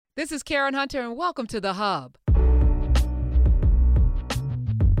This is Karen Hunter, and welcome to The Hub.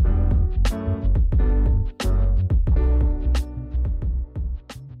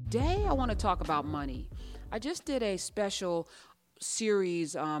 Today, I want to talk about money. I just did a special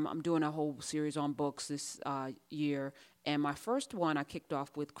series. I'm doing a whole series on books this year, and my first one I kicked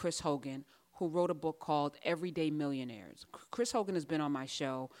off with Chris Hogan, who wrote a book called Everyday Millionaires. Chris Hogan has been on my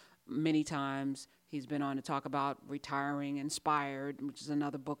show many times. He's been on to talk about retiring, Inspired, which is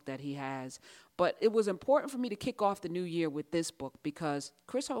another book that he has. But it was important for me to kick off the new year with this book because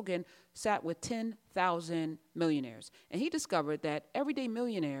Chris Hogan sat with 10,000 millionaires. And he discovered that everyday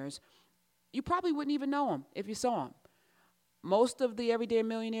millionaires, you probably wouldn't even know them if you saw them. Most of the everyday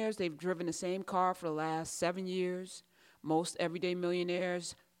millionaires, they've driven the same car for the last 7 years. Most everyday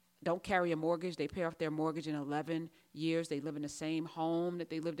millionaires don't carry a mortgage. They pay off their mortgage in 11 years. They live in the same home that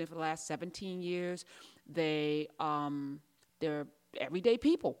they lived in for the last 17 years. They're everyday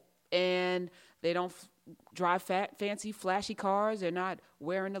people, and they don't drive fancy, flashy cars. They're not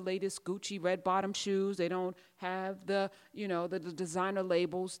wearing the latest Gucci red bottom shoes. They don't have the designer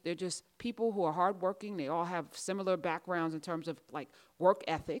labels. They're just people who are hardworking. They all have similar backgrounds in terms of like work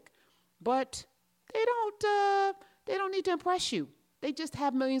ethic, but they don't need to impress you. They just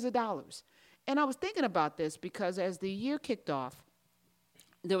have millions of dollars. And I was thinking about this because as the year kicked off,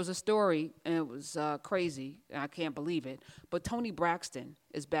 there was a story, and it was crazy, and I can't believe it, but Toni Braxton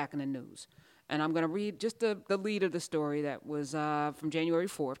is back in the news. And I'm going to read just the lead of the story that was from January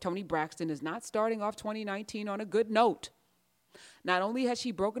 4th. Toni Braxton is not starting off 2019 on a good note. Not only has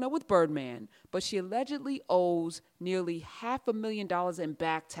she broken up with Birdman, but she allegedly owes nearly $500,000 in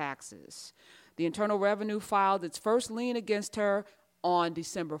back taxes. The Internal Revenue filed its first lien against her on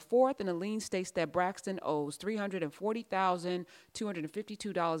December 4th, and the lien states that Braxton owes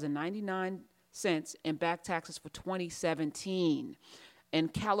 $340,252.99 in back taxes for 2017. In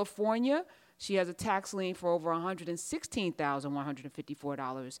California, she has a tax lien for over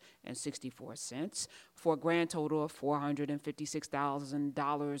 $116,154.64 for a grand total of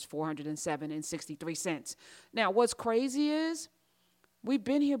 $456,407.63. Now, what's crazy is we've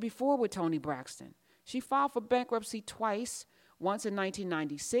been here before with Toni Braxton. She filed for bankruptcy twice. Once in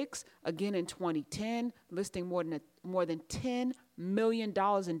 1996, again in 2010, listing more than $10 million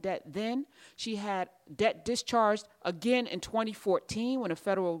in debt then. She had debt discharged again in 2014 when a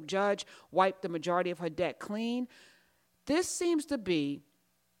federal judge wiped the majority of her debt clean. This seems to be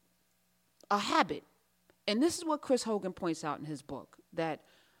a habit. And this is what Chris Hogan points out in his book, that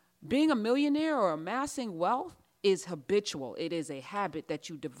being a millionaire or amassing wealth is habitual. It is a habit that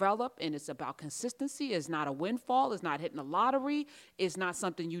you develop, and it's about consistency. It's not a windfall. It's not hitting the lottery. It's not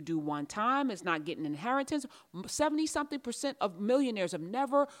something you do one time. It's not getting inheritance. 70-something% of millionaires have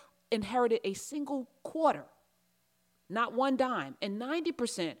never inherited a single quarter, not one dime. And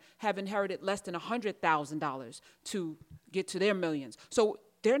 90% have inherited less than $100,000 to get to their millions. So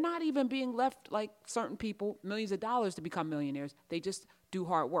they're not even being left like certain people, millions of dollars to become millionaires. They just do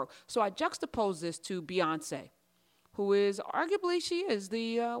hard work. So I juxtapose this to Beyonce, who is arguably, she is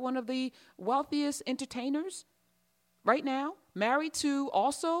the one of the wealthiest entertainers right now, married to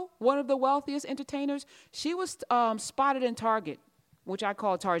also one of the wealthiest entertainers. She was spotted in Target, which I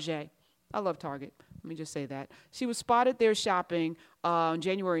call Target. I love Target. Let me just say that. She was spotted there shopping on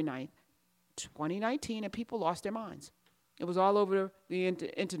January 9th, 2019, and people lost their minds. It was all over the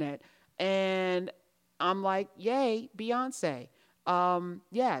internet. And I'm like, yay, Beyonce.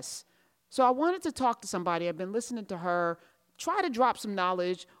 Yes. So I wanted to talk to somebody. I've been listening to her try to drop some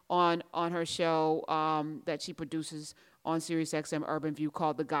knowledge on her show that she produces on SiriusXM Urban View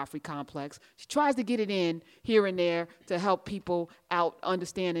called The Godfrey Complex. She tries to get it in here and there to help people out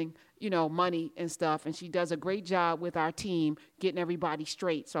understanding, money and stuff. And she does a great job with our team getting everybody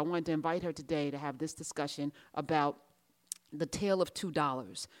straight. So I wanted to invite her today to have this discussion about the tale of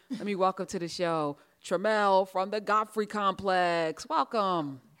 $2. Let me welcome to the show Tremel from the Godfrey Complex.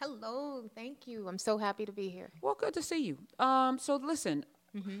 Welcome. Hello, thank you. I'm so happy to be here. Well, good to see you. So listen,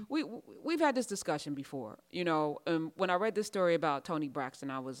 we've had this discussion before. When I read this story about Toni Braxton,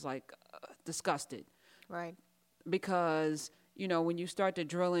 I was like disgusted. Right. Because when you start to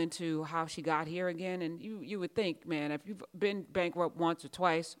drill into how she got here again, and you would think, man, if you've been bankrupt once or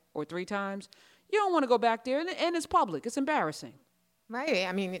twice or three times, you don't want to go back there, and it's public. It's embarrassing. Right.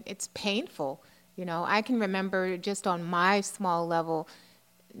 I mean, it's painful. I can remember just on my small level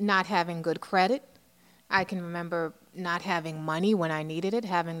not having good credit. I can remember not having money when I needed it,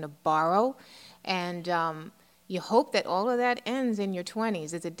 having to borrow. And you hope that all of that ends in your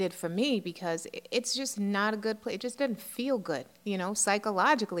 20s, as it did for me, because it's just not a good place. It just doesn't feel good.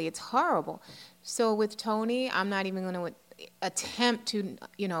 Psychologically, it's horrible. So with Toni, I'm not even going to attempt to,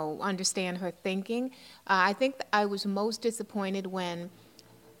 understand her thinking. I think I was most disappointed when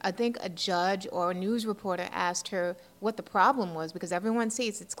I think a judge or a news reporter asked her what the problem was, because everyone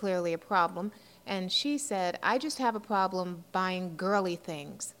sees it's clearly a problem. And she said, I just have a problem buying girly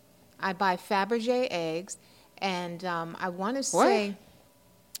things. I buy Fabergé eggs, and I want to say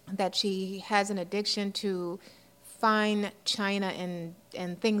that she has an addiction to fine china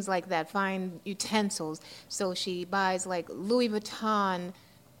and things like that, fine utensils. So she buys like Louis Vuitton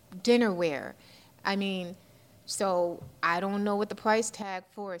dinnerware. I mean, so I don't know what the price tag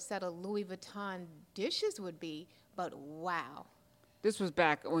for a set of Louis Vuitton dishes would be, but wow. This was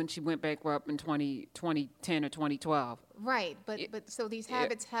back when she went bankrupt in 2010 or 2012. Right, but so these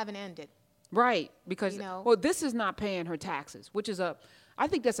habits haven't ended. Right, because, well, this is not paying her taxes, which is I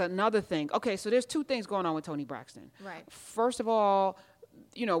think that's another thing. Okay, so there's two things going on with Toni Braxton. Right. First of all,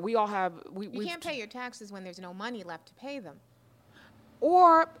 we all have... You can't pay your taxes when there's no money left to pay them.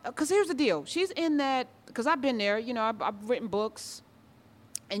 Or, because here's the deal. She's in that, because I've been there, I've written books,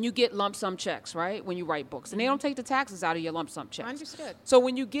 and you get lump sum checks, right, when you write books. And they don't take the taxes out of your lump sum checks. Understood. So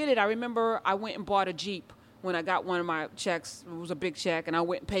when you get it, I remember I went and bought a Jeep when I got one of my checks. It was a big check, and I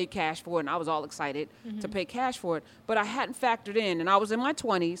went and paid cash for it, and I was all excited to pay cash for it. But I hadn't factored in, and I was in my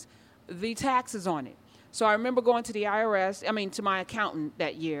 20s, the taxes on it. So I remember going to the IRS, to my accountant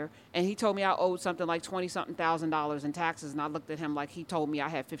that year, and he told me I owed something like $20-something thousand in taxes, and I looked at him like he told me I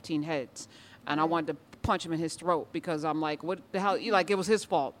had 15 heads. And I wanted to punch him in his throat because I'm like, what the hell? Like, it was his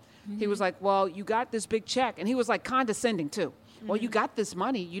fault. He was like, well, you got this big check. And he was like condescending too. Well, you got this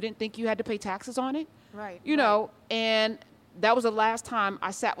money. You didn't think you had to pay taxes on it? Right. You know, and that was the last time I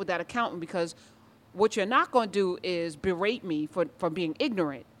sat with that accountant, because what you're not going to do is berate me for being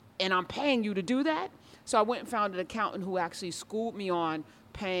ignorant. And I'm paying you to do that. So I went and found an accountant who actually schooled me on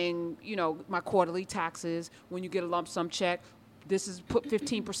paying, my quarterly taxes. When you get a lump sum check, this is put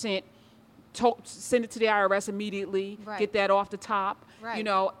 15%. Send it to the IRS immediately, get that off the top,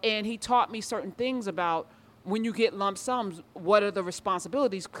 and he taught me certain things about when you get lump sums, what are the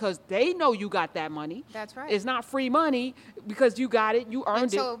responsibilities, because they know you got that money. That's right. It's not free money because you got it, you earned it.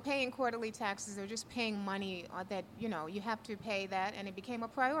 And so paying quarterly taxes or just paying money that, you have to pay that, and it became a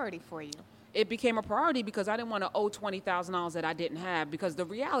priority for you. It became a priority because I didn't want to owe $20,000 that I didn't have, because the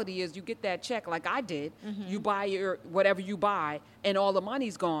reality is you get that check like I did, you buy your whatever you buy, and all the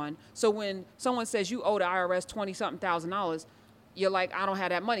money's gone. So when someone says you owe the IRS $20-something thousand, you're like, I don't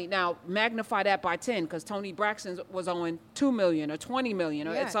have that money. Now, magnify that by 10, because Toni Braxton was owing $2 million or $20 million,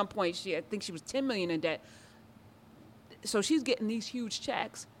 or at some point, I think she was $10 million in debt. So she's getting these huge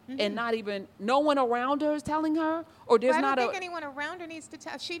checks, and no one around her is telling her, or there's I not don't think anyone around her needs to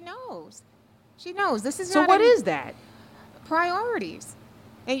tell. She knows. She knows. This is so not what is that? Priorities.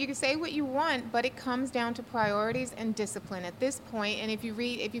 And you can say what you want, but it comes down to priorities and discipline at this point. And if you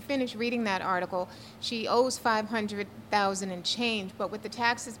finish reading that article, she owes $500,000 and change, but with the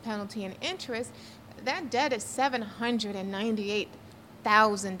taxes, penalty, and interest, that debt is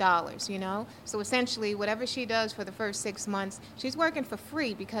 $798,000. So essentially, whatever she does for the first 6 months, she's working for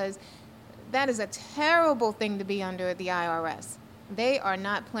free, because that is a terrible thing to be under the IRS. They are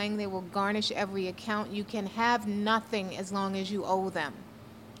not playing. They will garnish every account. You can have nothing as long as you owe them.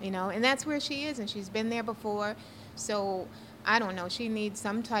 And that's where she is, and she's been there before. So, I don't know. She needs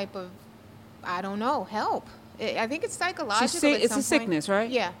some type of, help. I think it's psychological. It's a sickness, right?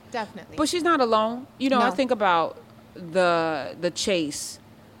 Yeah, definitely. But she's not alone. No. I think about the chase.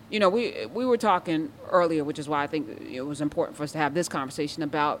 We were talking earlier, which is why I think it was important for us to have this conversation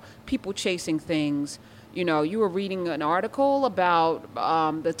about people chasing things. You were reading an article about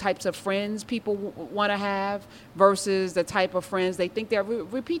the types of friends people want to have versus the type of friends they think they're.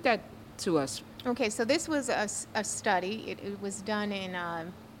 Repeat that to us. Okay, so this was a study. It was done in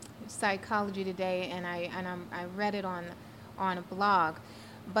Psychology Today, and I read it on a blog.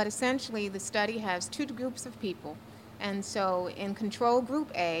 But essentially, the study has two groups of people. And so in control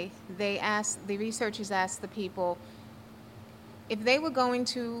group A, the researchers asked the people if they were going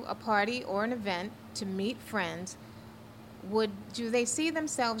to a party or an event to meet friends, do they see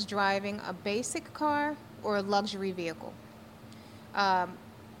themselves driving a basic car or a luxury vehicle?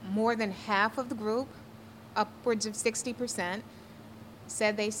 More than half of the group, upwards of 60%,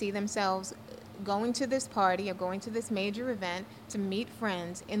 said they see themselves going to this party or going to this major event to meet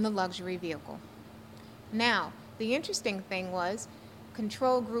friends in the luxury vehicle. Now, the interesting thing was,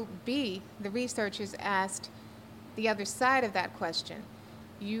 control group B, the researchers asked the other side of that question.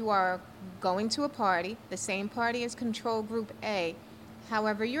 You are going to a party, the same party as control group A.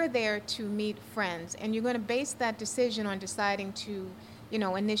 However, you're there to meet friends, and you're going to base that decision on deciding to,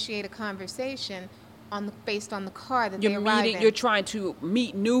 initiate a conversation based on the car that You're they arrive in. You're trying to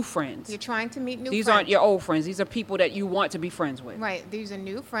meet new friends. You're trying to meet new friends. These aren't your old friends. These are people that you want to be friends with. Right. These are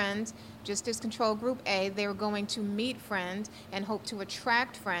new friends. Just as Control Group A, they were going to meet friends and hope to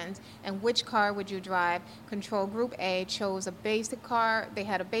attract friends. And which car would you drive? Control Group A chose a basic car. They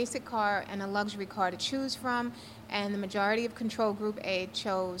had a basic car and a luxury car to choose from. And the majority of Control Group A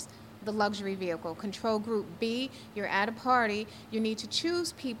chose the luxury vehicle. Control Group B, you're at a party, you need to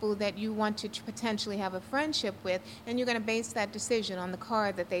choose people that you want to potentially have a friendship with, and you're going to base that decision on the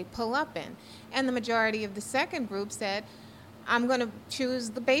car that they pull up in. And the majority of the second group said, I'm going to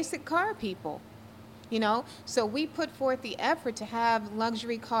choose the basic car people. You know, so we put forth the effort to have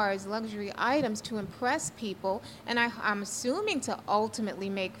luxury cars, luxury items to impress people, and I'm assuming to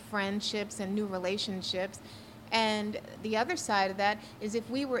ultimately make friendships and new relationships. And the other side of that is if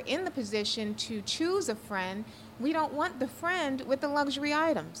we were in the position to choose a friend, we don't want the friend with the luxury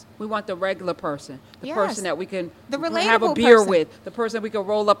items. We want the regular person, the Yes. person that we can The have a relatable beer person. with, the person we can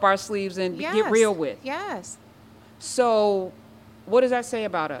roll up our sleeves and Yes. get real with. Yes. So what does that say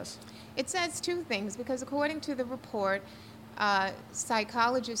about us? It says two things, because according to the report,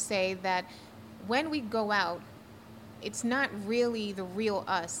 psychologists say that when we go out, it's not really the real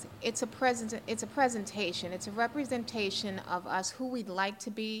us. It's a presentation. It's a representation of us, who we'd like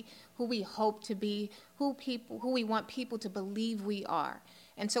to be, who we hope to be, who we want people to believe we are.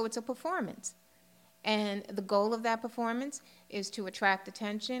 And so it's a performance. And the goal of that performance is to attract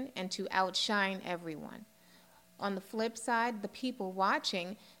attention and to outshine everyone. On the flip side, the people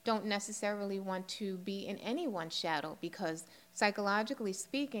watching don't necessarily want to be in anyone's shadow, because psychologically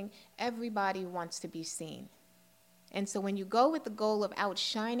speaking, everybody wants to be seen. And so when you go with the goal of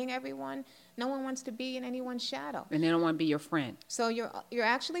outshining everyone, no one wants to be in anyone's shadow. And they don't want to be your friend. So you're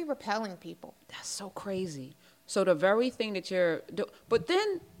actually repelling people. That's so crazy. So the very thing that you're doing, but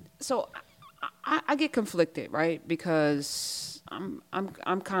then, so I get conflicted, right? Because I'm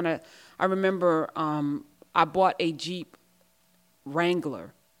kind of, I remember I bought a Jeep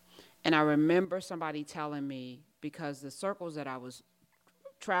Wrangler, and I remember somebody telling me, because the circles that I was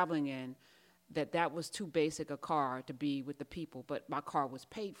traveling in, that was too basic a car to be with the people, but my car was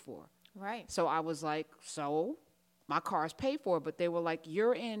paid for. Right. So I was like, so my car is paid for, but they were like,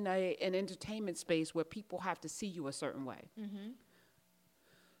 you're in an entertainment space where people have to see you a certain way. Mm-hmm.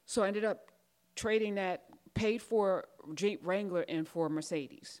 So I ended up trading that paid for Jeep Wrangler in for a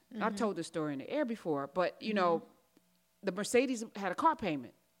Mercedes. Mm-hmm. I've told this story in the air before, but you know, the Mercedes had a car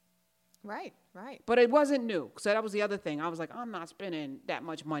payment. Right, right. But it wasn't new. So that was the other thing. I was like, I'm not spending that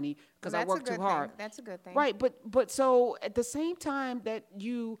much money because I work too hard. That's a good thing. Right, but so at the same time that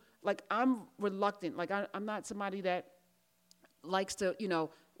you, like, I'm reluctant. Like, I'm not somebody that likes to, you know,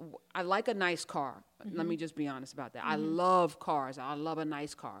 I like a nice car. Mm-hmm. Let me just be honest about that. Mm-hmm. I love cars. I love a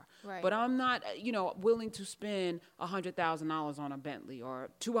nice car. Right. But I'm not, you know, willing to spend $100,000 on a Bentley or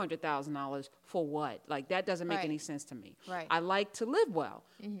 $200,000 for what? Like, that doesn't make any sense to me. Right. I like to live well.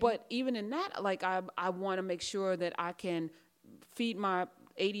 Mm-hmm. But even in that, like, I want to make sure that I can feed my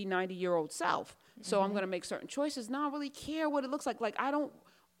 80, 90-year-old self. So I'm going to make certain choices. And I don't really care what it looks like. Like,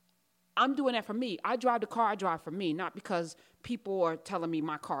 I'm doing that for me. I drive the car I drive for me, not because people are telling me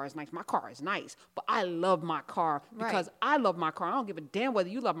my car is nice. My car is nice, but I love my car because I love my car. I don't give a damn whether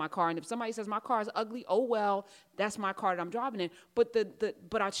you love my car. And if somebody says my car is ugly, oh well, that's my car that I'm driving in. But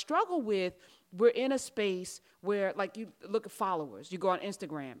but I struggle with, we're in a space where, like, you look at followers. You go on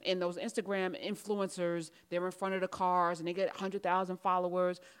Instagram, and those Instagram influencers, they're in front of the cars, and they get 100,000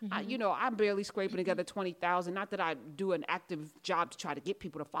 followers. Mm-hmm. I'm barely scraping together 20,000. Not that I do an active job to try to get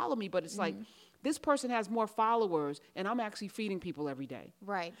people to follow me, but it's like, this person has more followers, and I'm actually feeding people every day.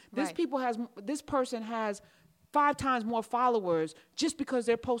 Right. This person has 5 times more followers just because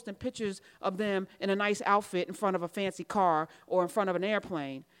they're posting pictures of them in a nice outfit in front of a fancy car or in front of an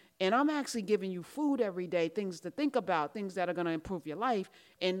airplane. And I'm actually giving you food every day, things to think about, things that are going to improve your life,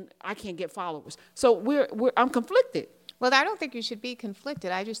 and I can't get followers. So I'm conflicted. Well, I don't think you should be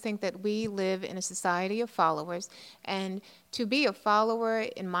conflicted. I just think that we live in a society of followers, and to be a follower,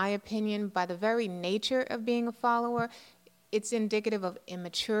 in my opinion, by the very nature of being a follower, it's indicative of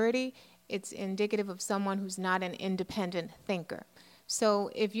immaturity. It's indicative of someone who's not an independent thinker. So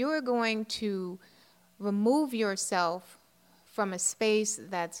if you're going to remove yourself from a space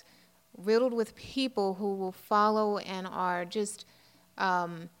that's riddled with people who will follow and are just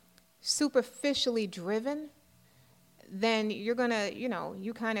superficially driven, then you're gonna, you're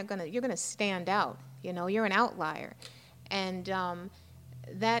gonna stand out. You're an outlier, and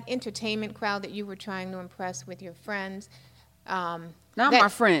that entertainment crowd that you were trying to impress with your friends, Not my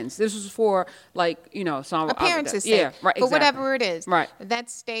friends. This was for, like, you know, some appearances yeah, sake, right, for exactly. whatever it is. Right. That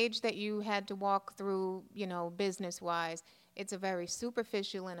stage that you had to walk through, you know, business-wise, it's a very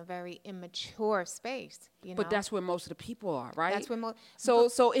superficial and a very immature space, you know. But that's where most of the people are, right? That's where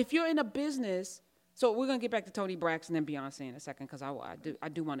So if you're in a business, so we're gonna get back to Toni Braxton and Beyonce in a second, because I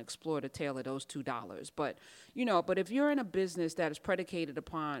do want to explore the tale of those $2. But you know, but if you're in a business that is predicated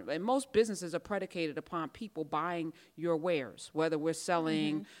upon, and most businesses are predicated upon people buying your wares, whether we're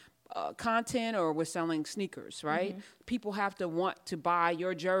selling content or we're selling sneakers, right? People have to want to buy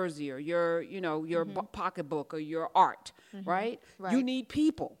your jersey or your, you know, your pocketbook or your art, right? Right. You need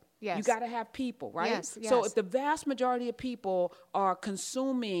people. Yes. You got to have people, right? Yes, So yes. if the vast majority of people are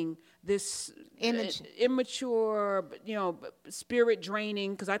consuming this immature, you know, spirit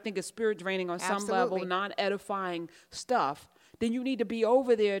draining, because I think it's spirit draining on some level, non-edifying stuff, then you need to be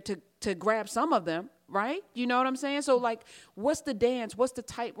over there to grab some of them, right? You know what I'm saying? So, like, what's the dance? What's the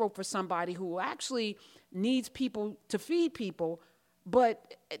tightrope for somebody who actually needs people to feed people?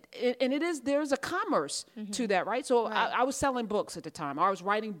 But, and there's a commerce to that, right? So I was selling books at the time. I was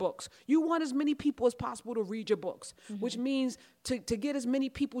writing books. You want as many people as possible to read your books, which means to get as many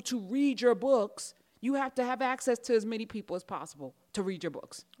people to read your books, you have to have access to as many people as possible to read your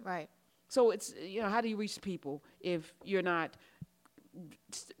books. Right. So it's, you know, how do you reach people if you're not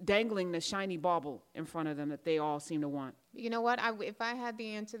dangling the shiny bauble in front of them that they all seem to want? You know what? If I had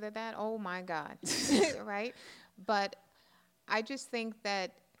the answer to that, oh my God, right? But I just think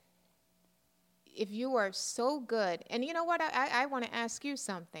that if you are so good, and you know what? I want to ask you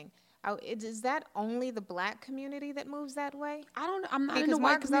something. Is that only the black community that moves that way? I'm not because in the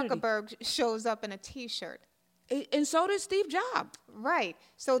white Mark community. Zuckerberg shows up in a T-shirt. And so did Steve Jobs. Right.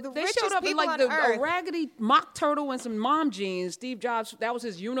 So They richest showed up in people like on a earth. raggedy mock turtle and some mom jeans. Steve Jobs, that was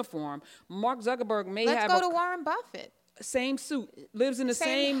his uniform. Mark Zuckerberg Let's go to Warren Buffett. Same suit, lives in the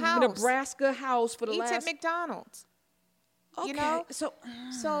same house. Nebraska house for the Eats last. at McDonald's. Okay, You know? so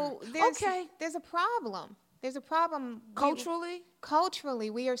There's a problem. There's a problem culturally. Culturally,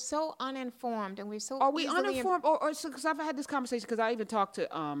 we are so uninformed, and we're so Are we easily uninformed, or because I've had this conversation, because I even talked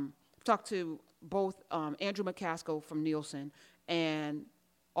to both Andrew McCaskill from Nielsen and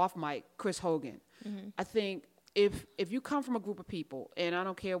off mic Chris Hogan. I think if you come from a group of people, and I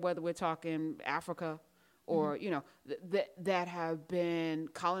don't care whether we're talking Africa or you know that have been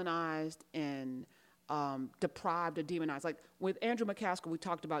colonized and deprived or demonized. Like with Andrew McCaskill, we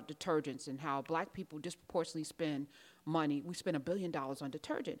talked about detergents and how black people disproportionately spend money. We spend $1 billion on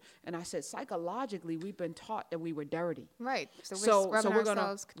detergent. And I said, psychologically, we've been taught that we were dirty. Right. So we're going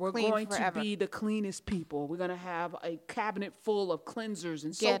to forever. be the cleanest people. We're going to have a cabinet full of cleansers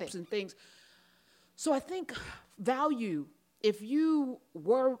and Get soaps it. and things. So I think value, if you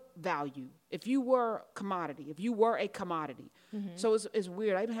were value, if you were commodity, if you were a commodity. So it's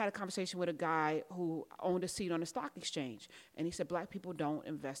weird. I even had a conversation with a guy who owned a seat on the stock exchange. And he said, black people don't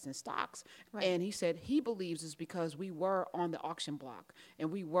invest in stocks. Right. And he said he believes it's because we were on the auction block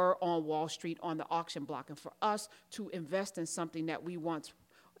and we were on Wall Street on the auction block. And for us to invest in something that we once,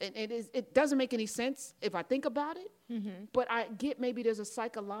 and it doesn't make any sense if I think about it, but I get maybe there's a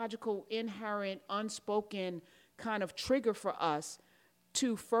psychological, inherent, unspoken kind of trigger for us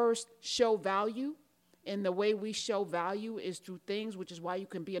to first show value. And the way we show value is through things, which is why you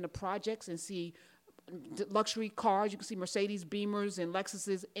can be in the projects and see luxury cars. You can see Mercedes Beamers and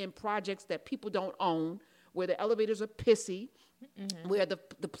Lexuses in projects that people don't own, where the elevators are pissy, where the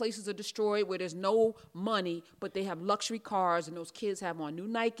places are destroyed, where there's no money, but they have luxury cars, and those kids have on new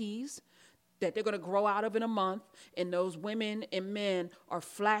Nikes that they're going to grow out of in a month, and those women and men are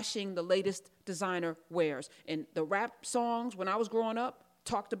flashing the latest designer wares. And the rap songs, when I was growing up,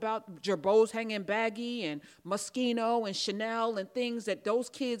 talked about Gerbo's hanging baggy and Moschino and Chanel and things that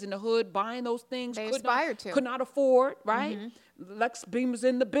those kids in the hood buying those things could not afford, right? Lex Beamers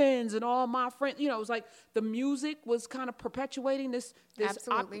in the Benz and all my friends, you know, it was like the music was kind of perpetuating this.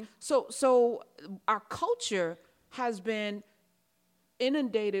 Absolutely. So our culture has been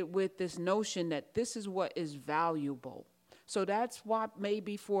inundated with this notion that this is what is valuable. So that's why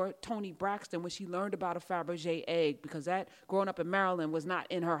maybe for Toni Braxton, when she learned about a Fabergé egg, because that growing up in Maryland was not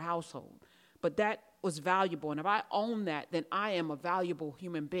in her household, but that was valuable. And if I own that, then I am a valuable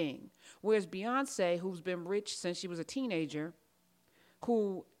human being. Whereas Beyonce, who's been rich since she was a teenager,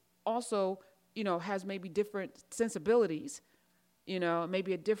 who also, you know, has maybe different sensibilities, you know,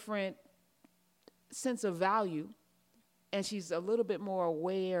 maybe a different sense of value, and she's a little bit more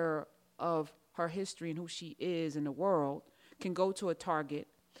aware of her history and who she is in the world, can go to a Target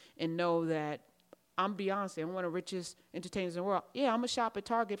and know that I'm Beyonce. I'm one of the richest entertainers in the world. Yeah, I'm going to shop at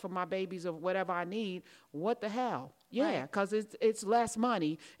Target for my babies of whatever I need. What the hell? Yeah, Right. because it's less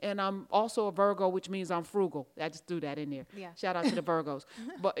money. And I'm also a Virgo, which means I'm frugal. I just threw that in there. Yeah. Shout out to the Virgos.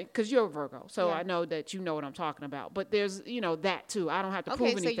 But because you're a Virgo. So Yeah. I know that you know what I'm talking about. But there's, that too. I don't have to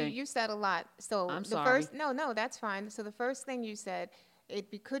Okay, prove so anything. you said a lot. So I'm the sorry. first, no, that's fine. So the first thing you said,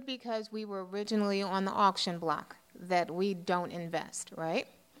 could because we were originally on the auction block that we don't invest, right?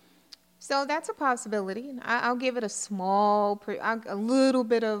 So that's a possibility. I'll give it a little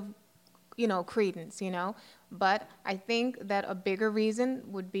bit of, credence, But I think that a bigger reason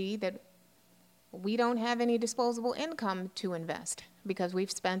would be that we don't have any disposable income to invest because we've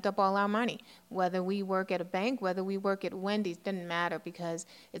spent up all our money. Whether we work at a bank, whether we work at Wendy's, doesn't matter because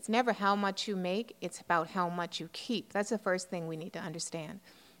it's never how much you make, it's about how much you keep. That's the first thing we need to understand.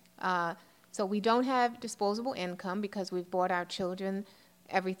 So we don't have disposable income because we've bought our children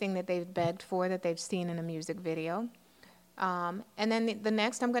everything that they've begged for, that they've seen in a music video. And then the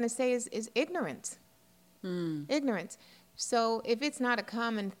next I'm going to say is ignorance. Ignorance. So if it's not a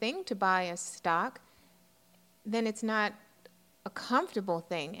common thing to buy a stock, then it's not a comfortable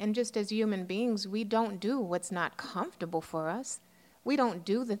thing. And just as human beings, we don't do what's not comfortable for us. We don't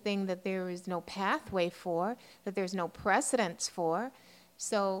do the thing that there is no pathway for, that there's no precedence for.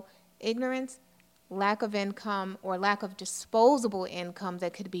 So ignorance, lack of income, or lack of disposable income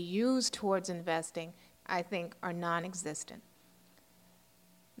that could be used towards investing, I think, are non-existent.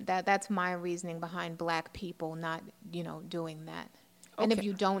 That's my reasoning behind black people not, doing that. And if Okay.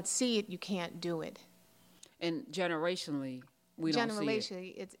 you don't see it, you can't do it. And generationally, we don't see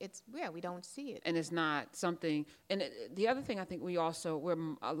it. Generationally, we don't see it. And it's not something. And the other thing I think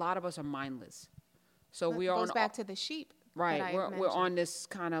a lot of us are mindless. So we are goes back to the sheep. right. We're on this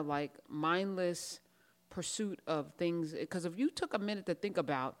kind of like mindless pursuit of things. Because if you took a minute to think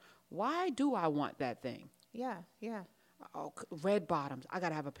about why do I want that thing? Yeah. Oh, red bottoms. I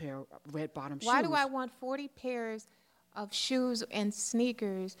gotta have a pair of red bottom shoes. Why do I want 40 pairs of shoes and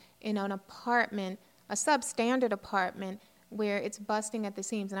sneakers in an apartment, a substandard apartment, where it's busting at the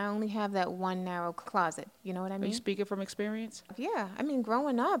seams, and I only have that one narrow closet? You know what I Are mean? you speaking from experience? Yeah, I mean,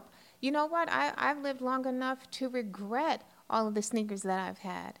 growing up, you know what? I've lived long enough to regret all of the sneakers that I've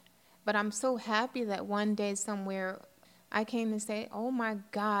had. But I'm so happy that one day somewhere I came to say, oh my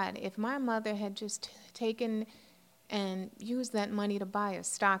God, if my mother had just taken and used that money to buy a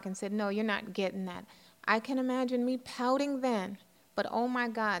stock and said, no, you're not getting that. I can imagine me pouting then. But oh my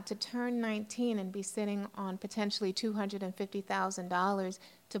God, to turn 19 and be sitting on potentially $250,000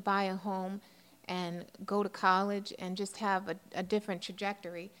 to buy a home and go to college and just have a different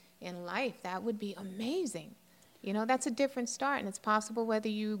trajectory in life, that would be amazing. That's a different start. And it's possible whether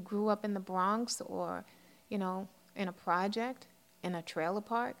you grew up in the Bronx or, in a project, in a trailer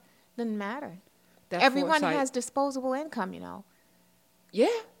park, doesn't matter. Everyone has disposable income, Yeah.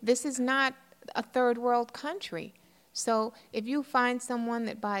 This is not a third world country. So if you find someone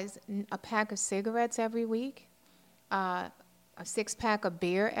that buys a pack of cigarettes every week, a 6-pack of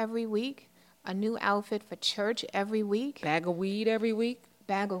beer every week, a new outfit for church every week, Bag of weed every week.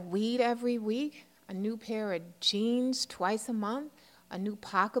 A new pair of jeans twice a month, a new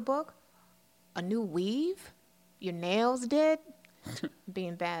pocketbook, a new weave, your nails did,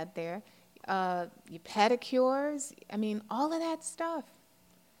 being bad there, your pedicures, all of that stuff.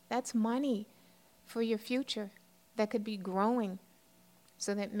 That's money for your future that could be growing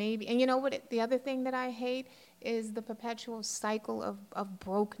so that maybe, and you know what, the other thing that I hate is the perpetual cycle of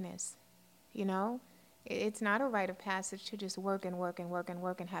brokenness, It's not a rite of passage to just work and work and work and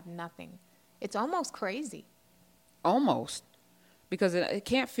work and have nothing. It's almost crazy. Almost. Because it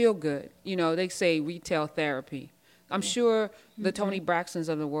can't feel good. They say retail therapy. I'm sure the Tony Braxtons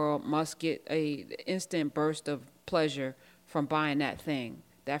of the world must get a instant burst of pleasure from buying that thing,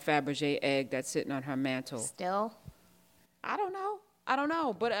 that Fabergé egg that's sitting on her mantle. Still? I don't know.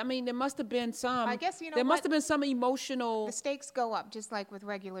 But there must have been some. I guess there must have been some emotional. The stakes go up just like with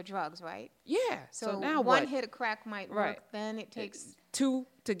regular drugs, right? Yeah. So now one what? hit of crack might Right. work. Then it takes 2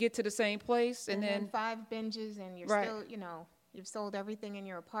 to get to the same place, and then 5 binges, and you're Right. still, you've sold everything in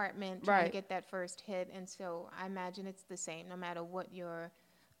your apartment trying Right. to get that first hit. And so I imagine it's the same, no matter what your,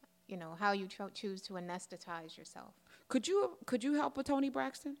 how you choose to anesthetize yourself. Could you help with Tony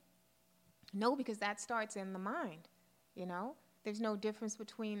Braxton? No, because that starts in the mind. There's no difference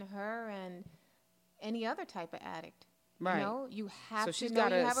between her and any other type of addict. Right. You have So to she's know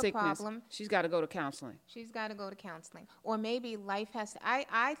got you a have sickness. a problem. She's got to go to counseling. She's got to go to counseling. Or maybe life has to.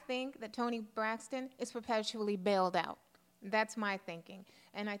 I think that Tony Braxton is perpetually bailed out. That's my thinking.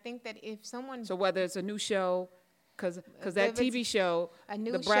 And I think that if someone. So whether it's a new show Because that TV show, a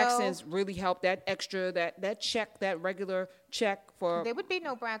new the Braxtons really helped that extra, that check, that regular check for. There would be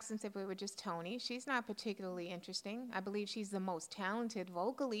no Braxtons if it were just Toni. She's not particularly interesting. I believe she's the most talented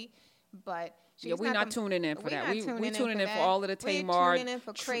vocally, but she's we're not tuning in for that. We're tuning in for that. all of the Tamar We're tuning in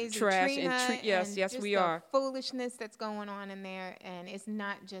for crazy trash Trina and yes, just we the are. foolishness that's going on in there, and it's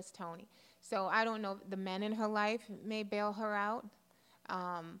not just Toni. So I don't know. The men in her life may bail her out.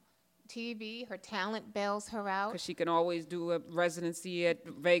 TV, her talent bails her out. Because she can always do a residency at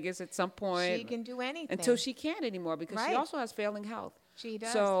Vegas at some point. She can do anything. Until she can't anymore because she also has failing health. She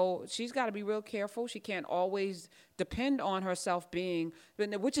does. So she's got to be real careful. She can't always depend on herself being,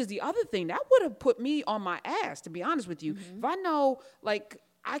 which is the other thing. That would have put me on my ass, to be honest with you. Mm-hmm. If I know, like,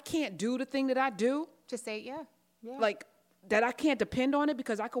 I can't do the thing that I do. To say, yeah. Like, that I can't depend on it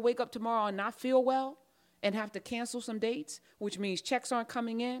because I could wake up tomorrow and not feel well and have to cancel some dates, which means checks aren't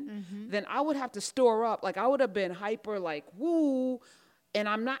coming in, then I would have to store up. Like, I would have been hyper, like, woo, and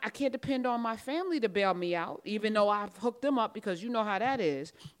I can't depend on my family to bail me out, even though I've hooked them up because you know how that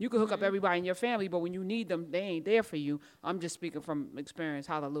is. You can hook up everybody in your family, but when you need them, they ain't there for you. I'm just speaking from experience,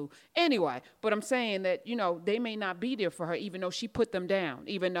 hallelujah. Anyway, but I'm saying that, they may not be there for her, even though she put them down,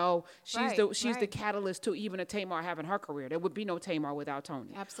 even though she's the catalyst to even a Tamar having her career. There would be no Tamar without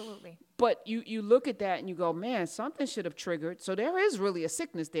Toni. Absolutely. But you look at that and you go, man, something should have triggered. So there is really a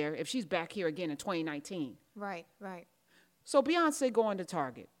sickness there if she's back here again in 2019. Right. So Beyonce going to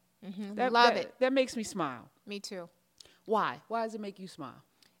Target. Mm-hmm. Love it. That makes me smile. Me too. Why? Why does it make you smile?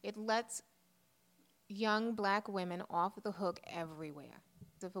 It lets young black women off the hook everywhere.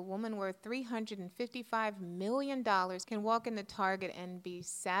 If a woman worth $355 million can walk into Target and be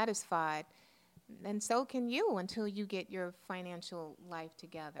satisfied, then so can you until you get your financial life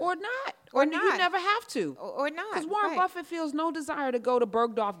together. Or not. Or not. You never have to. Or not. Because Warren Buffett feels no desire to go to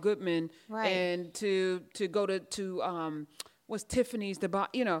Bergdorf Goodman and to go to what's Tiffany's to buy,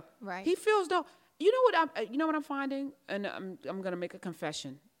 Right. He feels no. You know what I'm finding? And I'm going to make a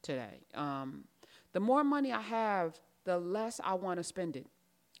confession today. The more money I have, the less I want to spend it.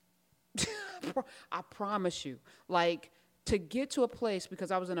 I promise you. Like, to get to a place, because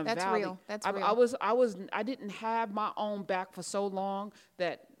I was in a valley. That's real. I didn't have my own back for so long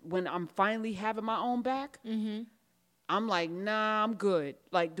that when I'm finally having my own back, I'm like, nah, I'm good.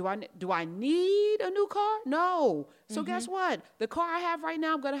 Like, do I need a new car? No. So guess what? The car I have right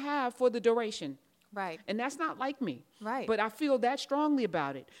now, I'm gonna have for the duration. Right. And that's not like me. Right. But I feel that strongly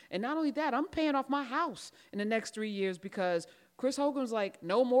about it. And not only that, I'm paying off my house in the next 3 years because Chris Hogan was like,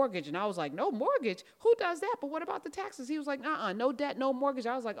 no mortgage. And I was like, no mortgage? Who does that? But what about the taxes? He was like, no debt, no mortgage.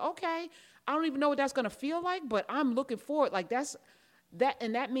 I was like, okay. I don't even know what that's going to feel like, but I'm looking forward. Like,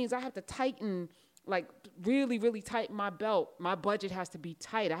 and that means I have to tighten, like, really, really tighten my belt. My budget has to be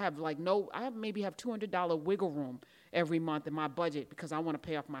tight. I maybe have $200 wiggle room every month in my budget because I want to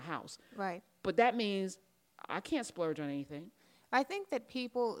pay off my house. Right. But that means I can't splurge on anything. I think that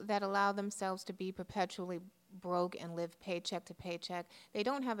people that allow themselves to be perpetually broke and live paycheck to paycheck, they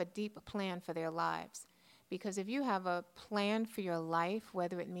don't have a deep plan for their lives. Because if you have a plan for your life,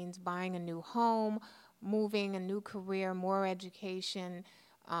 whether it means buying a new home, moving, a new career, more education,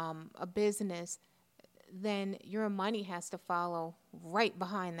 a business, then your money has to follow right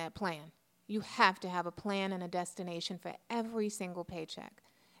behind that plan. You have to have a plan and a destination for every single paycheck.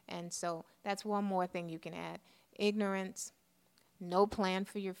 And so that's one more thing you can add. Ignorance, no plan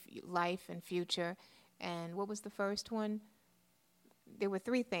for your life and future. And what was the first one? There were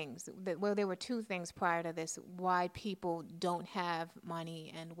three things. There were two things prior to this, why people don't have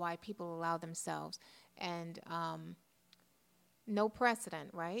money and why people allow themselves. And no precedent,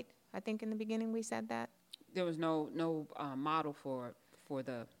 right? I think in the beginning we said that. There was no model for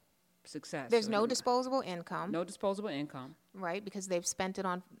the success. There's no disposable income. No disposable income. Right, because they've spent it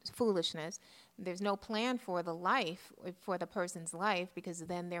on foolishness. There's no plan for the person's life, because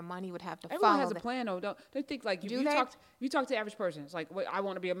then their money would have to Everyone follow. Everyone has a plan, though. Don't they think, like, you talk to the average person, it's like, well, I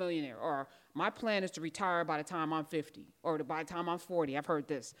want to be a millionaire, or my plan is to retire by the time I'm 50, or by the time I'm 40. I've heard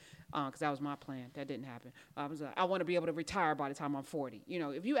this, because that was my plan. That didn't happen. I want to be able to retire by the time I'm 40.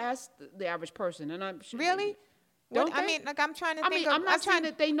 If you ask the average person, and I'm sure, really. I'm trying to think. I'm not saying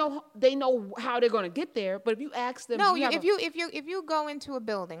that they know how they're going to get there, but if you ask them, no, if you go into a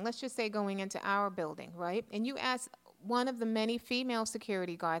building, let's just say going into our building, right, and you ask one of the many female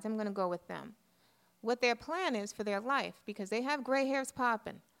security guards, I'm going to go with them, what their plan is for their life, because they have gray hairs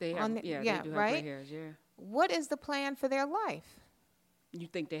popping. They do have gray hairs, yeah. What is the plan for their life? You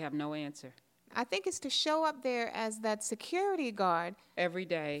think they have no answer? I think it's to show up there as that security guard every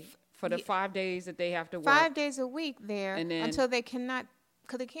day. For the 5 days that they have to work. 5 days a week there, until they cannot,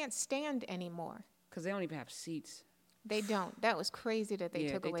 because they can't stand anymore. Because they don't even have seats. They don't. That was crazy that they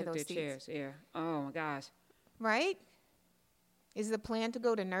Yeah, took they away took those their seats. chairs. Yeah. Oh my gosh. Right? Is the plan to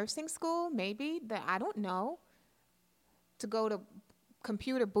go to nursing school? Maybe. I don't know. To go to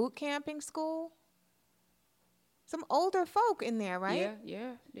computer boot camping school? Some older folk in there, right?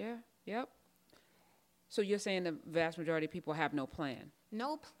 Yep. So you're saying the vast majority of people have no plan?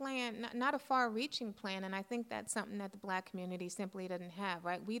 No plan, not a far-reaching plan, and I think that's something that the black community simply doesn't have,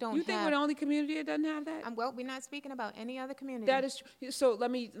 right? We don't You think we're have. the only community that doesn't have that? Well, we're not speaking about any other community. That is so. Let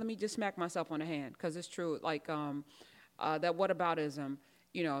me just smack myself on the hand because it's true. Like that whataboutism.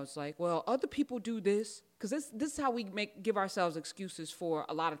 It's like, well, other people do this because this is how we give ourselves excuses for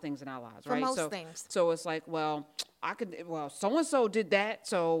a lot of things in our lives, For right? most things. So it's like, well, so and so did that,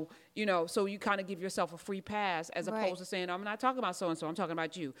 so so you kind of give yourself a free pass as Right. opposed to saying, I'm not talking about so and so, I'm talking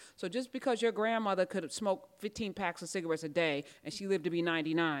about you. So just because your grandmother could smoke 15 packs of cigarettes a day and she lived to be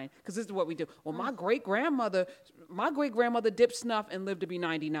 99, because this is what we do. Well, my great grandmother dipped snuff and lived to be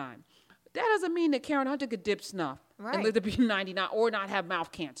 99. That doesn't mean that Karen Hunter could dip snuff Right. and live to be 99 or not have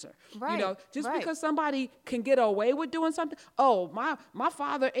mouth cancer. Right, Just right. because somebody can get away with doing something. Oh, my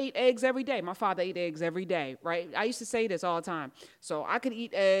father ate eggs every day. My father ate eggs every day, right? I used to say this all the time. So I could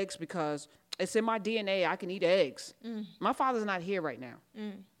eat eggs because it's in my DNA. I can eat eggs. My father's not here right now.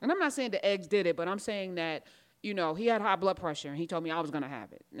 And I'm not saying the eggs did it, but I'm saying that he had high blood pressure and he told me I was going to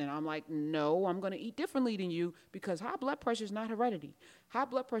have it. And I'm like, no, I'm going to eat differently than you because high blood pressure is not heredity. High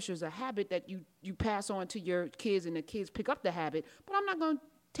blood pressure is a habit that you pass on to your kids and the kids pick up the habit, but I'm not going to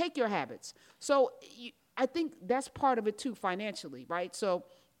take your habits. So I think that's part of it too, financially, right? So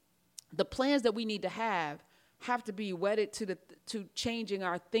the plans that we need to have to be wedded to changing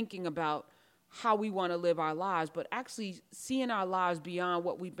our thinking about how we want to live our lives, but actually seeing our lives beyond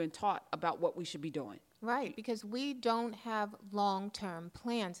what we've been taught about what we should be doing. Right, because we don't have long-term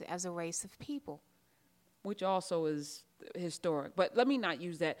plans as a race of people. Which also is historic. But let me not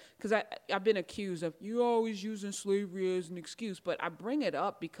use that because I've been accused of you always using slavery as an excuse. But I bring it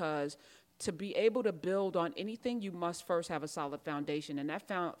up because to be able to build on anything, you must first have a solid foundation. And that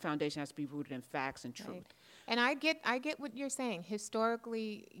foundation has to be rooted in facts and truth. Right. And I get what you're saying.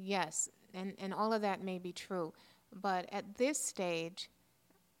 Historically, yes, and all of that may be true. But at this stage,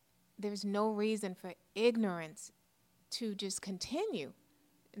 there's no reason for ignorance to just continue.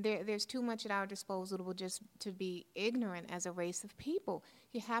 There's too much at our disposal just to be ignorant as a race of people.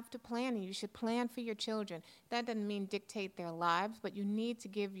 You have to plan, and you should plan for your children. That doesn't mean dictate their lives, but you need to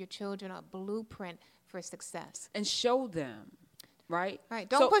give your children a blueprint for success. And show them, right? Right.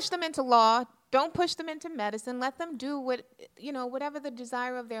 Don't push them into law. Don't push them into medicine. Let them do whatever the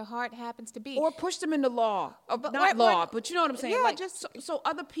desire of their heart happens to be. Or push them into law. But Not law, but you know what I'm saying? Yeah, like, just so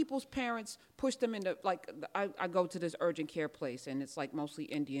other people's parents push them into, like, I go to this urgent care place, and it's like mostly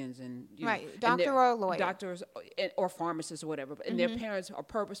Indians and, right, and doctor or a lawyer. Doctors or pharmacists or whatever. And their parents are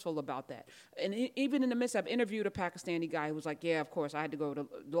purposeful about that. And even in the midst, I've interviewed a Pakistani guy who was like, yeah, of course, I had to go to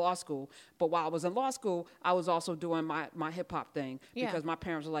law school. But while I was in law school, I was also doing my hip hop thing because my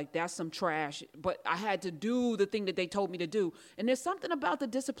parents were like, that's some trash. But I had to do the thing that they told me to do. And there's something about the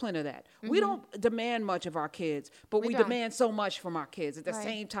discipline of that. We don't demand much of our kids, but we demand so much from our kids. At the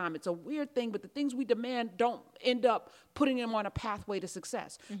same time, it's a weird thing, but the things we demand don't end up putting them on a pathway to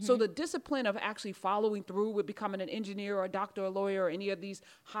success. So the discipline of actually following through with becoming an engineer or a doctor or a lawyer or any of these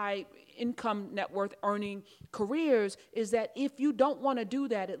high income net worth earning careers is that if you don't want to do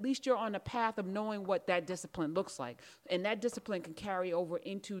that, at least you're on a path of knowing what that discipline looks like. And that discipline can carry over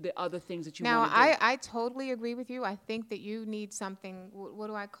into the other things that you want to do. Now, I totally agree with you. I think that you need something, what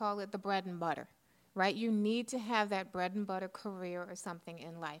do I call it? The bread and butter, right? You need to have that bread and butter career or something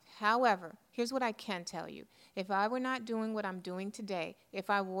in life. However, here's what I can tell you. If I were not doing what I'm doing today, if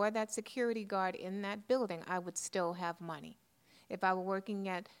I wore that security guard in that building, I would still have money. If I were working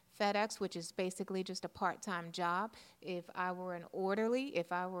at FedEx, which is basically just a part-time job, if I were an orderly,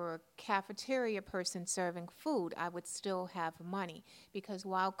 if I were a cafeteria person serving food, I would still have money. Because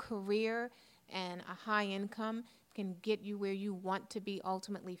while career and a high income can get you where you want to be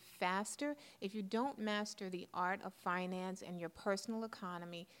ultimately faster, if you don't master the art of finance and your personal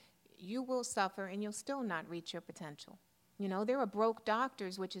economy, you will suffer and you'll still not reach your potential. You know, there are broke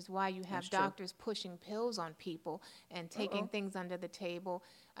doctors, which is why you have doctors pushing pills on people and taking things under the table.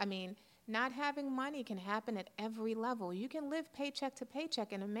 I mean, not having money can happen at every level. You can live paycheck to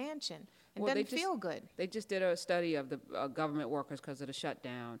paycheck in a mansion and doesn't feel good. They just did a study of the government workers because of the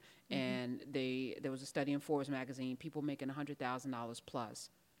shutdown, and there was a study in Forbes magazine, people making $100,000 plus.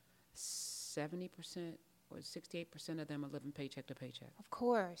 70% or 68% of them are living paycheck to paycheck. Of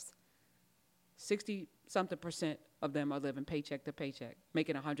course. 60-something% of them are living paycheck to paycheck,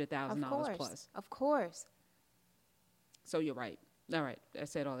 making $100,000 plus. Of course. So you're right. All right. I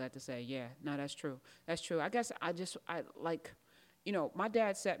said all that to say, yeah, no, that's true. That's true. I guess I like, my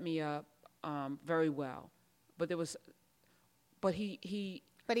dad set me up very well, but there was, but he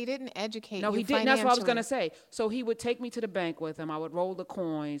But he didn't educate no, you he didn't. That's what I was financially. going to say. So he would take me to the bank with him. I would roll the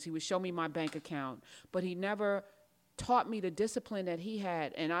coins. He would show me my bank account, but he never taught me the discipline that he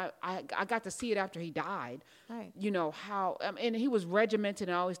had, and I got to see it after he died. Right. How, and he was regimented,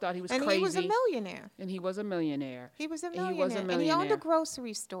 and I always thought he was And crazy. he was a millionaire. And he was a millionaire. He was a And millionaire. he was a And he millionaire. owned a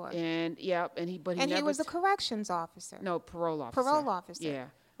grocery store. And but he And never he was a corrections officer. no parole officer. Parole officer. Yeah,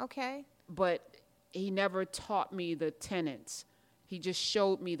 Okay. but he never taught me the tenets. He just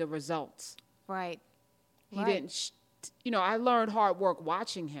showed me the results. Right. He Right. didn't. I learned hard work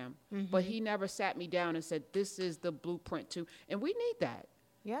watching him, Mm-hmm. but he never sat me down and said, "This is the blueprint too." And we need that.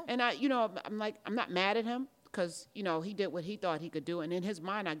 Yeah. And I'm not mad at him because he did what he thought he could do, and in his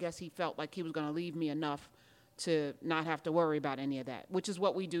mind, I guess he felt like he was going to leave me enough to not have to worry about any of that, which is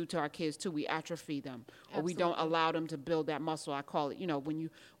what we do to our kids too. We atrophy them, or we don't Absolutely. allow them to build that muscle. I call it,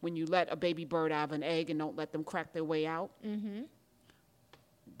 when you let a baby bird out of an egg and don't let them crack their way out. Mm-hmm.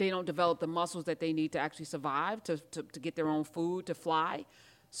 They don't develop the muscles that they need to actually survive, to get their own food, to fly.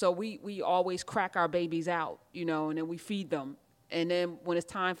 So we always crack our babies out, and then we feed them. And then when it's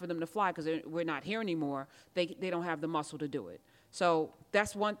time for them to fly, because we're not here anymore, they don't have the muscle to do it. So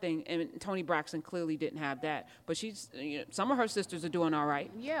that's one thing, and Toni Braxton clearly didn't have that. But some of her sisters are doing all right.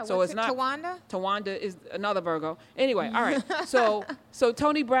 Yeah. So what's it's it, not Tawanda? Tawanda is another Virgo. Anyway, all right. So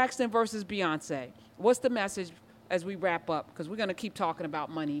Toni Braxton versus Beyonce. What's the message as we wrap up? Because we're going to keep talking about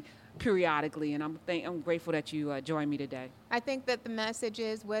money periodically, and I'm grateful that you joined me today. I think that the message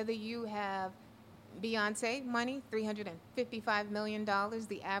is whether you have Beyonce money, $355 million,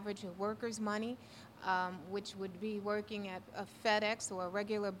 the average worker's money, which would be working at a FedEx or a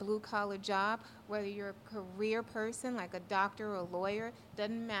regular blue-collar job, whether you're a career person like a doctor or a lawyer,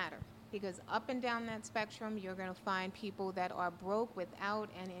 doesn't matter. Because up and down that spectrum, you're going to find people that are broke, without,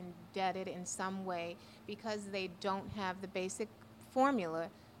 and indebted in some way because they don't have the basic formula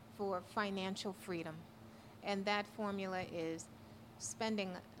for financial freedom. And that formula is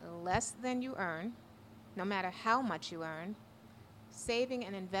spending less than you earn, no matter how much you earn, saving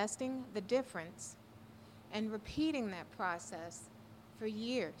and investing the difference, and repeating that process for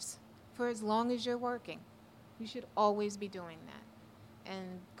years, for as long as you're working. You should always be doing that.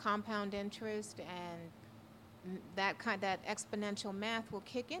 And compound interest and that exponential math will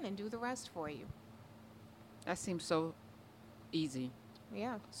kick in and do the rest for you. That seems so easy.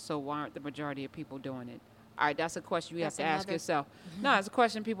 Yeah. So why aren't the majority of people doing it? All right, that's a question you have That's to ask another- yourself. No, it's a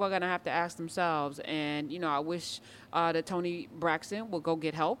question people are going to have to ask themselves. And, I wish that Toni Braxton will go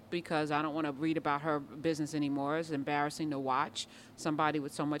get help, because I don't want to read about her business anymore. It's embarrassing to watch somebody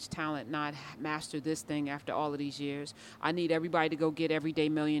with so much talent not master this thing after all of these years. I need everybody to go get Everyday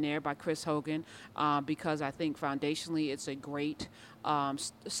Millionaire by Chris Hogan, because I think foundationally it's a great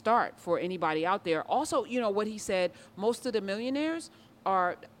start for anybody out there. Also, what he said, most of the millionaires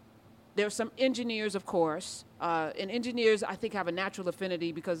are... There's some engineers, of course, and engineers, I think, have a natural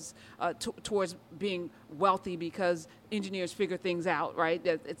affinity because towards being wealthy, because engineers figure things out, right?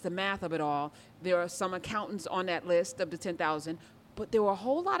 It's the math of it all. There are some accountants on that list of the 10,000, but there were a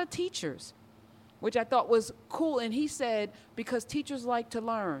whole lot of teachers, which I thought was cool. And he said, because teachers like to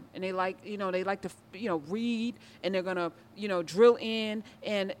learn, and they like to, read, and they're gonna, drill in.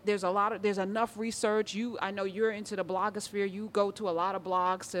 And there's enough research. I know you're into the blogosphere. You go to a lot of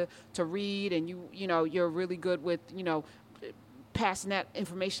blogs to read, and you're really good with, passing that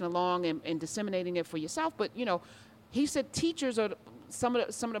information along and disseminating it for yourself. But, he said teachers are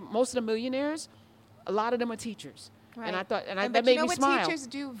most of the millionaires. A lot of them are teachers. Right. And I thought, But that made me what smile. teachers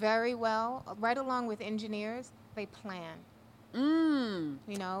do very well, right along with engineers, they plan.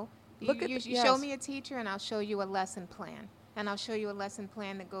 Look at you yes. show me a teacher, and I'll show you a lesson plan. And I'll show you a lesson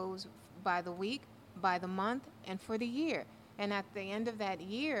plan that goes by the week, by the month, and for the year. And at the end of that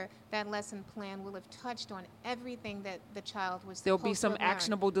year, that lesson plan will have touched on everything that the child was There'll supposed be some to have learned.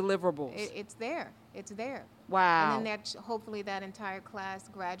 actionable deliverables. It's there. It's there. Wow. And then hopefully that entire class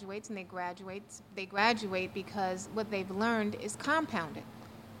graduates, and they graduate because what they've learned is compounded.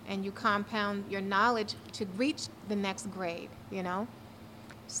 And you compound your knowledge to reach the next grade,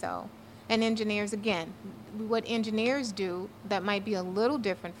 So, and engineers, again, what engineers do that might be a little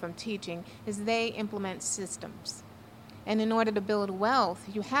different from teaching is they implement systems. And in order to build wealth,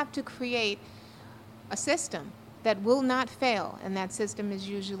 you have to create a system that will not fail. And that system is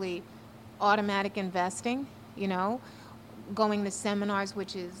usually automatic investing, going to seminars,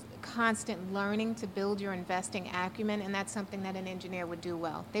 which is constant learning to build your investing acumen. And that's something that an engineer would do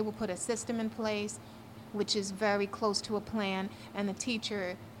well. They will put a system in place, which is very close to a plan, and the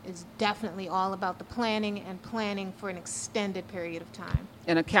teacher is definitely all about the planning and planning for an extended period of time.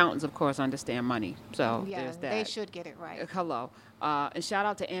 And accountants, of course, understand money. So Yeah, there's that. they should get it right. Hello. And shout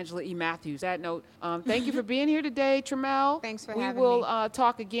out to Angela E. Matthews. That note, thank you for being here today, Tremel. Thanks for we having will me.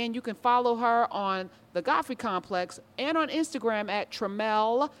 Talk again. You can follow her on the Godfrey Complex and on Instagram at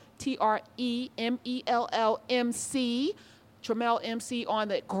Tremel, TREMELLMC. Tremel MC on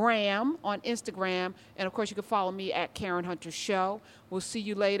the gram, on Instagram. And of course, you can follow me at Karen Hunter Show. We'll see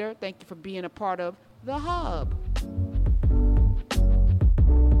you later. Thank you for being a part of The Hub.